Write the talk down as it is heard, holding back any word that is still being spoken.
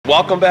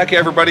Welcome back,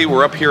 everybody.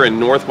 We're up here in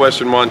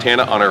northwestern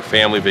Montana on our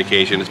family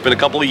vacation. It's been a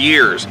couple of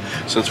years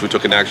since we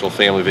took an actual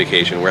family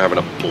vacation. We're having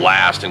a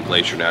blast in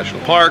Glacier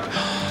National Park,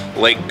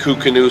 Lake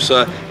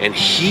Koocanusa, and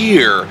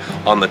here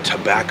on the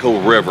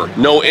Tobacco River.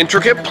 No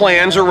intricate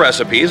plans or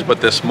recipes,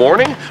 but this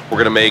morning we're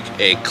gonna make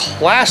a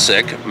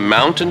classic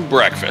mountain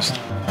breakfast.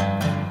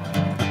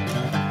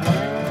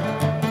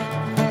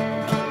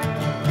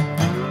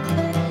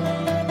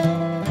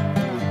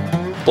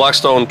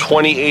 Blackstone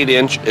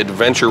 28-inch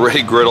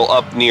adventure-ready griddle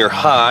up near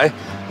high.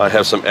 I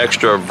have some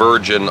extra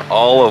virgin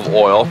olive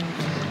oil.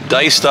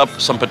 Diced up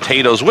some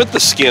potatoes with the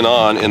skin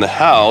on in the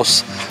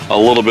house a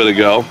little bit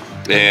ago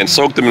and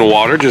soaked them in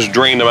water, just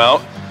drained them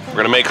out. We're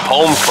gonna make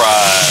home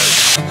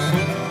fries.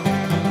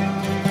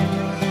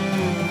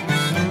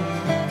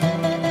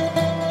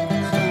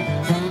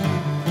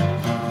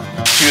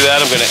 To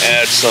that, I'm gonna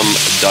add some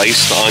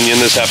diced onion.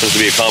 This happens to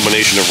be a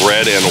combination of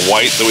red and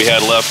white that we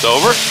had left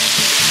over.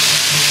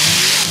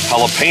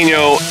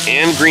 Jalapeno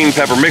and green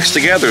pepper mixed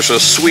together, so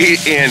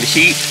sweet and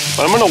heat.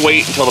 But I'm gonna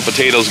wait until the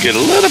potatoes get a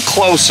little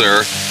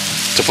closer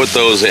to put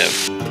those in.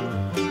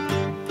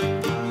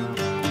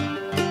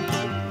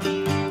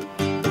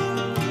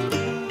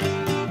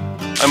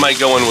 I might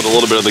go in with a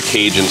little bit of the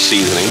Cajun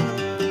seasoning.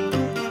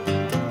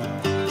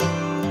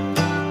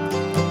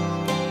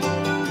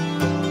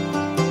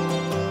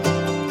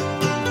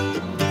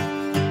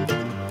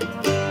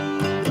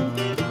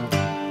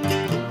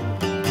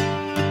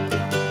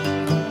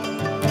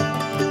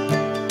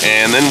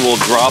 And then we'll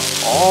drop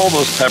all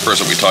those peppers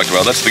that we talked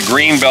about. That's the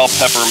green bell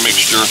pepper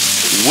mixture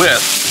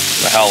with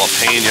the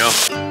jalapeno.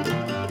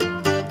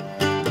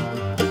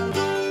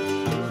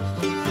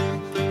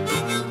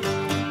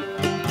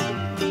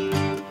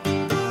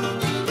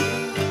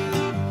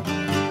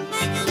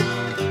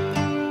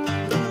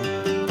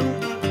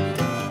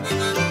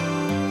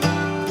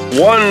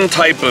 One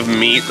type of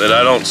meat that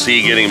I don't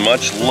see getting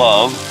much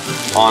love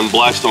on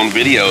Blackstone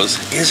videos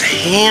is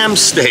ham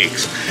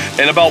steaks.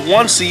 And about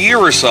once a year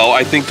or so,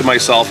 I think to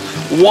myself,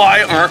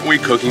 why aren't we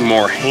cooking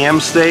more ham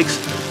steaks?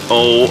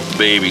 Oh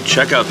baby,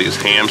 check out these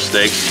ham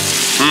steaks.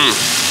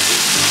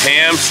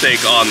 Ham steak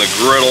on the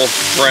griddle,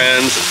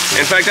 friends.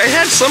 In fact, I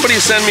had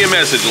somebody send me a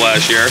message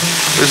last year.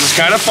 This is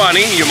kind of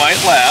funny, you might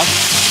laugh,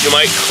 you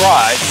might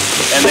cry.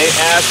 And they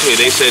asked me,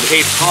 they said,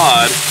 hey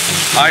Todd,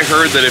 I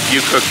heard that if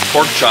you cook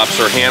pork chops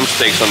or ham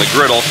steaks on the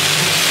griddle,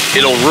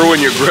 it'll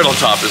ruin your griddle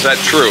top. Is that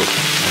true?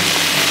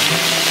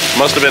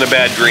 Must have been a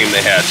bad dream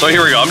they had. So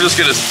here we go. I'm just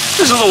gonna,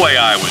 this is the way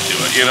I would do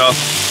it, you know?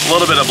 A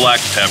little bit of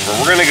black pepper.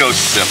 We're gonna go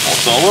simple.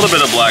 So a little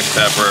bit of black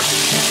pepper.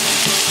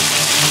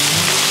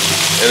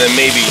 And then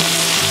maybe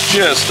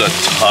just a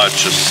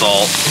touch of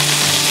salt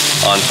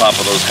on top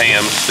of those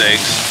ham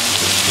steaks.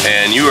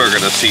 And you are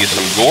gonna see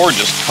some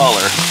gorgeous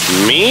color.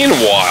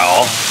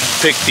 Meanwhile,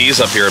 pick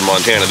these up here in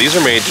Montana. These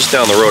are made just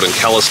down the road in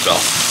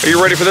Kalispell. Are you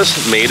ready for this?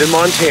 Made in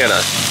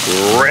Montana.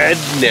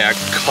 Redneck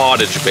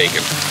cottage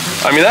bacon.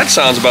 I mean, that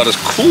sounds about as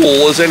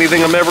cool as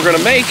anything I'm ever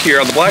gonna make here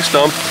on the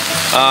Blackstone.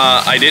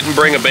 I didn't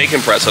bring a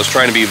bacon press. I was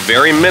trying to be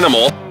very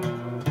minimal.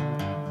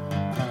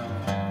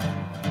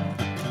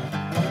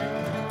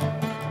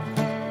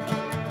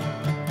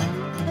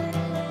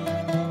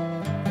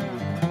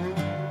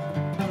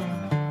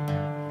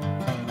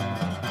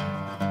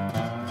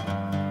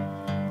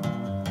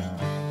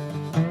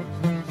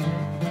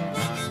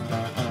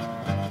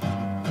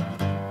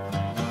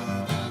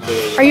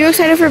 Are you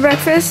excited for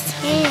breakfast?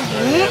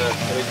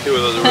 Two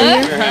of those are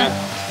right here.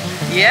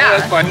 Yeah.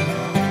 That's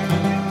fine.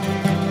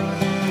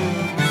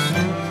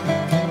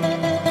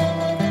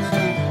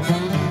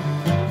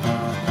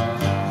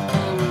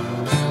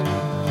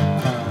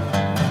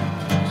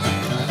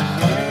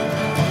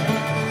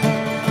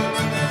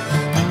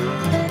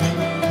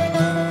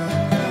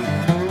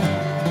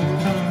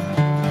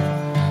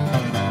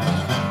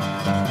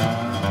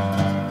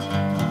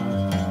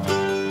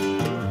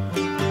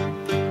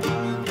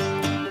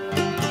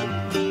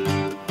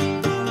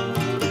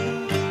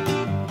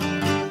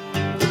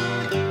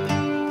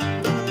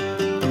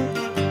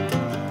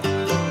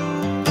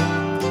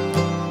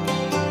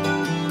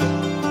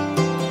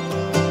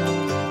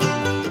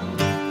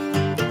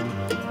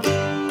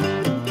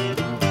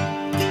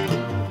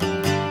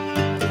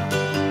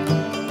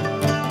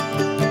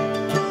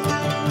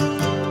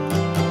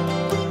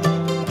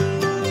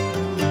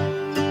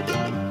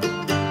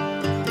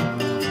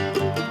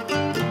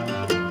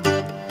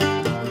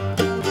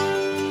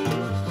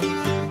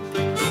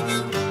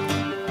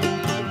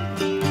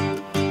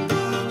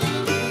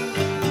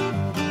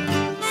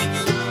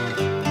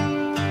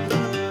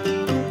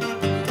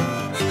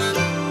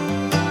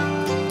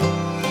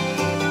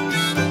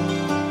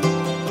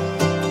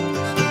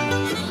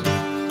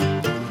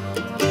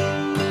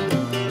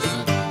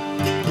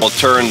 We'll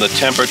turn the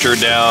temperature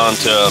down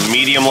to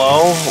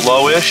medium-low,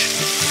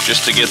 low-ish,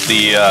 just to get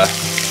the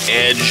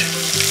edge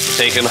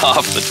taken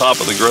off the top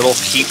of the griddle,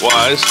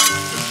 heat-wise.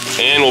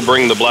 And we'll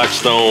bring the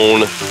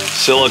Blackstone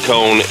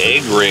silicone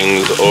egg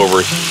rings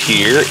over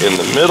here in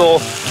the middle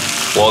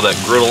while that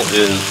griddle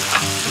is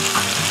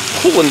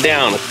cooling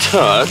down a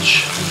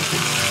touch.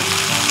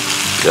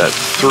 Got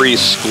 3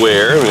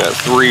 square, we got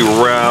 3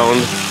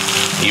 round.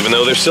 Even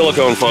though they're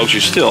silicone, folks, you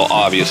still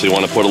obviously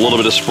want to put a little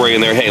bit of spray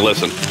in there. Hey,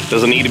 listen,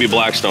 doesn't need to be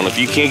Blackstone. If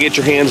you can't get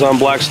your hands on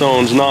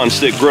Blackstone's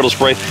non-stick griddle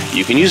spray,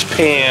 you can use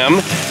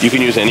Pam. You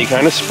can use any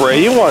kind of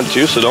spray you want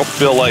to, so don't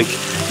feel like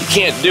you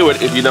can't do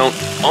it if you don't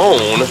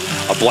own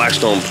a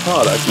Blackstone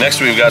product.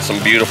 Next, we've got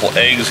some beautiful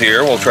eggs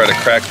here. We'll try to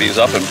crack these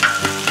up and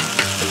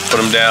put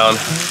them down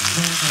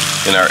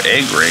in our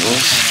egg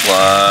rings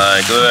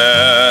like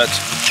that.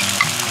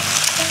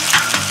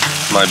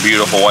 My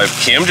beautiful wife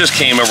Kim just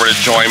came over to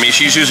join me.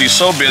 She's usually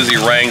so busy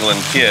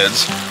wrangling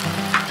kids.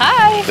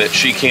 Hi. That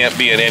she can't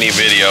be in any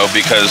video,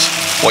 because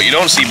what you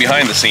don't see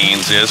behind the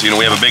scenes is, you know,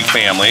 we have a big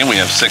family and we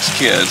have 6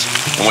 kids.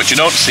 And what you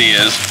don't see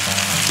is,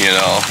 you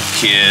know,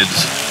 kids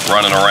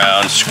running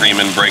around,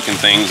 screaming, breaking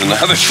things and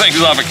other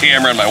things off a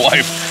camera, and my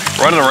wife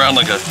running around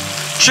like a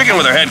chicken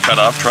with her head cut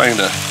off trying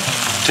to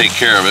take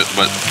care of it.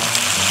 But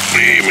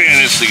we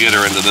managed to get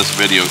her into this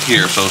video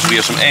here. So we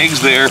have some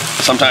eggs there.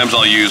 Sometimes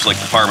I'll use like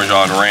the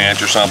Parmesan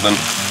ranch or something,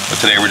 but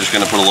today we're just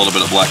gonna put a little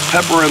bit of black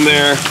pepper in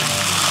there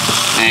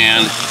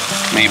and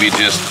maybe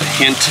just a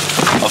hint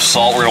of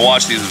salt. We're gonna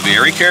watch these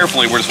very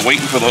carefully. We're just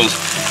waiting for those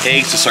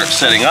eggs to start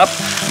setting up.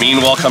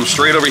 Meanwhile, come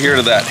straight over here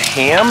to that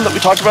ham that we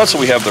talked about. So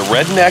we have the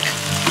redneck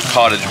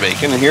cottage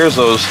bacon, and here's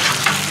those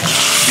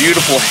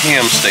beautiful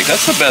ham steak.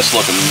 That's the best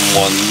looking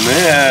one.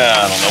 Yeah,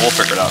 I don't know, we'll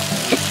figure it out.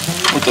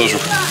 Put those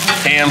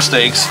ham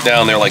steaks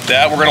down there like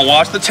that. We're gonna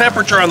watch the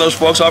temperature on those,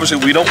 folks.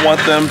 Obviously, we don't want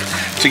them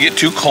to get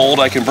too cold.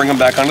 I can bring them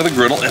back onto the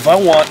griddle if I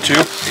want to.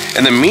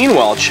 And then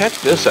meanwhile, check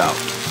this out.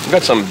 We've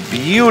got some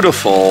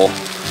beautiful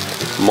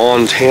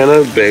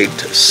Montana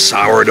baked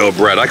sourdough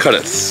bread. I cut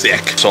it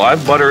thick. So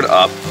I've buttered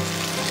up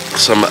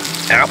some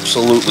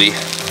absolutely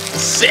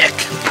thick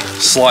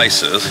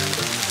slices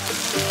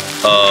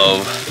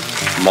of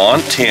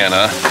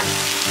Montana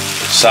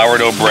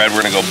sourdough bread.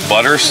 We're gonna go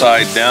butter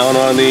side down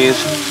on these.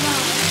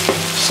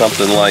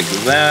 Something like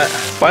that.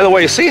 By the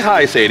way, say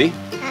hi, Sadie.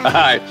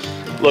 Hi.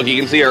 Look, you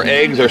can see our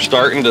eggs are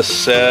starting to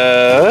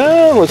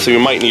set. Let's see,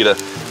 we might need a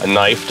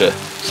knife to,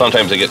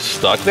 sometimes they get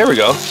stuck. There we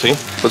go, see?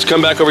 Let's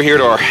come back over here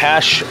to our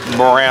hash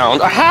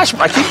brown.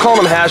 I keep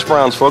calling them hash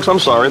browns, folks. I'm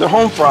sorry, they're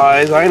home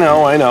fries. I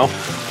know. I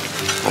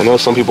know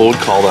some people would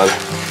call that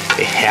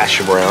a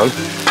hash brown.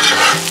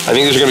 I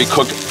think these are gonna be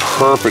cooked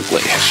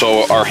perfectly.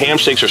 So our ham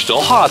steaks are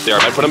still hot there. I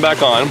might put them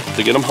back on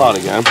to get them hot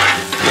again.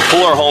 We'll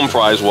pull our home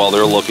fries while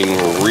they're looking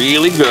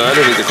really good.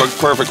 I think they're cooked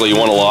perfectly. You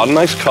want a lot of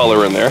nice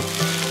color in there.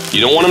 You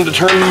don't want them to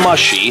turn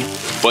mushy,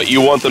 but you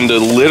want them to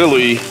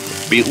literally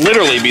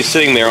be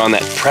sitting there on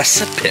that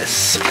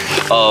precipice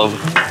of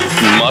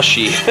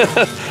mushy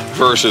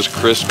versus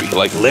crispy,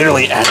 like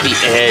literally at the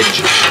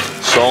edge.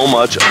 So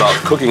much about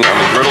cooking on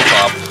the griddle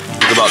top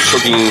is about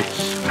cooking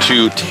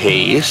to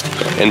taste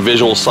and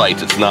visual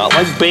sights. It's not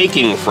like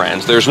baking,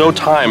 friends. There's no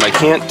time. I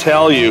can't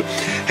tell you,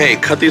 hey,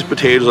 cut these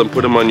potatoes and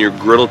put them on your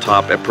griddle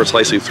top at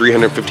precisely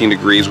 315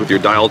 degrees with your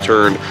dial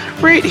turned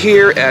right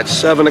here at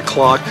 7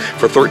 o'clock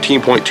for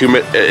 13.2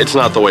 minutes. It's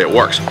not the way it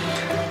works.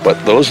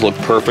 But those look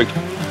perfect.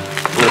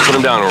 I'm gonna put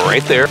them down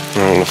right there.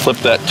 I'm gonna flip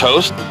that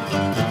toast.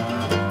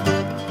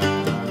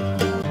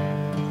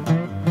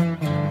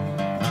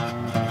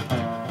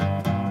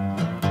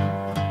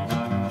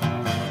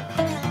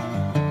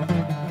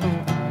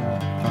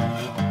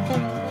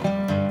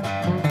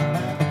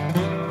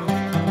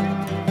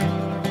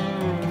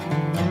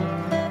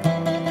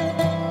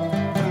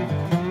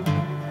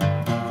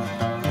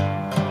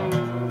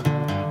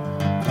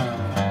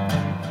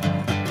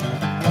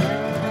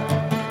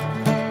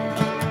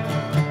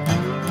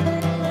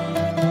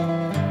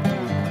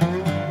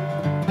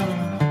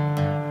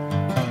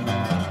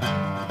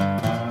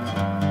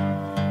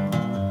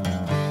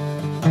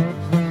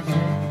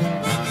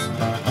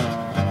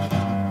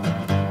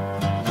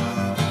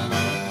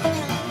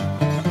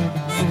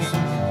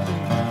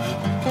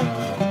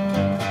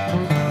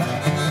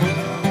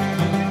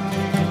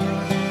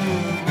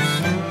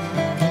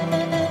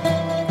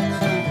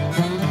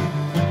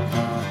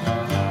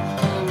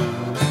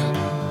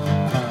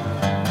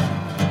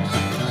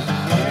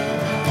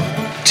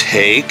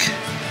 Take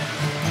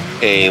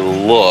a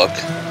look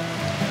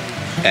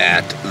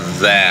at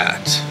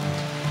that.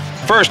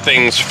 First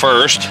things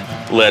first,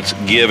 let's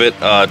give it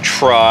a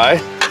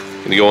try.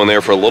 I'm gonna go in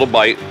there for a little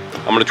bite.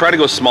 I'm gonna try to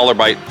go a smaller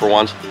bite for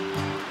once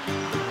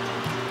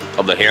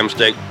of the ham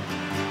steak.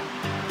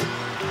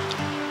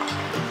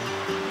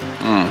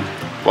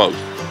 Whoa.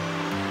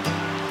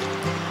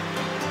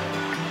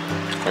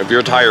 If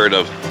you're tired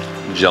of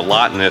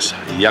gelatinous,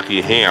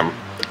 yucky ham,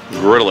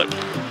 griddle it.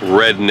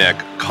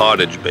 Redneck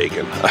cottage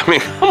bacon. I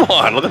mean, come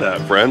on, look at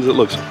that, friends. It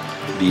looks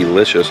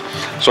delicious.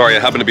 Sorry, I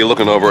happen to be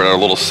looking over at our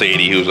little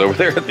Sadie, who's over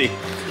there at the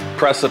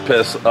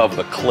precipice of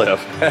the cliff,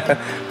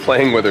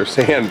 playing with her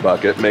sand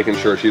bucket, making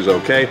sure she's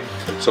okay.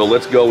 So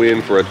let's go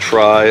in for a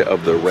try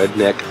of the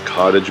redneck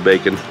cottage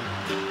bacon.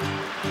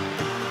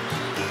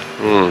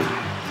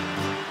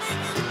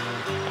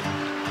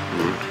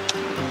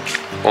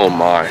 Oh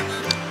my.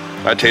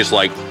 That tastes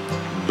like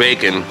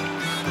bacon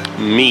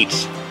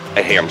meets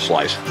a ham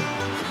slice.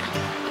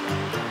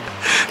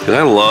 because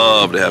I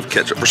love to have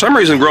ketchup. For some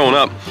reason, growing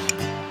up,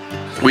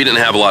 we didn't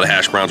have a lot of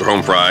hash browns or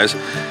home fries.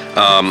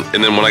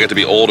 And then when I got to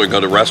be older and go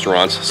to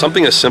restaurants,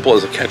 something as simple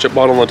as a ketchup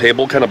bottle on the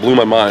table kind of blew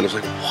my mind. I was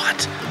like,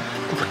 what?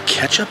 They put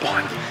ketchup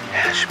on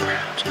hash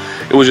browns?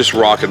 It was just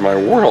rocking my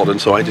world, and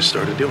so I just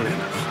started doing it.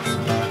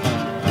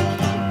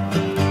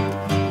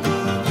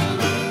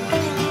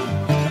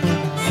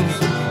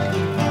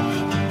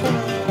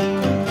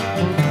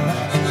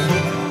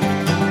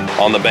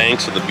 On the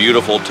banks of the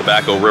beautiful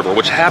Tobacco River,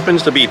 which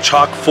happens to be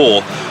chock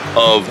full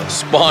of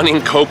spawning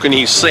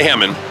kokanee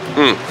salmon.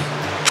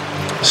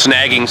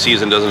 Snagging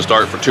season doesn't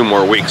start for 2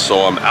 more weeks, so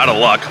I'm out of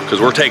luck because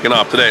we're taking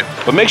off today.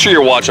 But make sure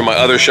you're watching my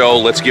other show,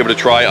 Let's Give It a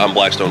Try, on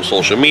Blackstone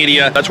social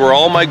media. That's where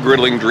all my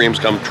griddling dreams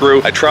come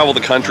true. I travel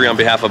the country on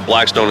behalf of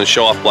Blackstone and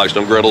show off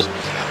Blackstone Griddles,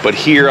 but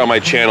here on my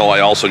channel I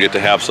also get to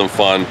have some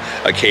fun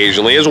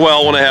occasionally as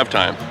well when I have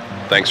time.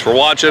 Thanks for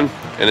watching,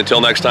 and until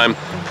next time,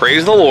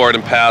 praise the Lord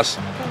and pass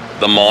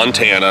the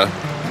Montana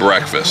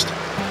breakfast.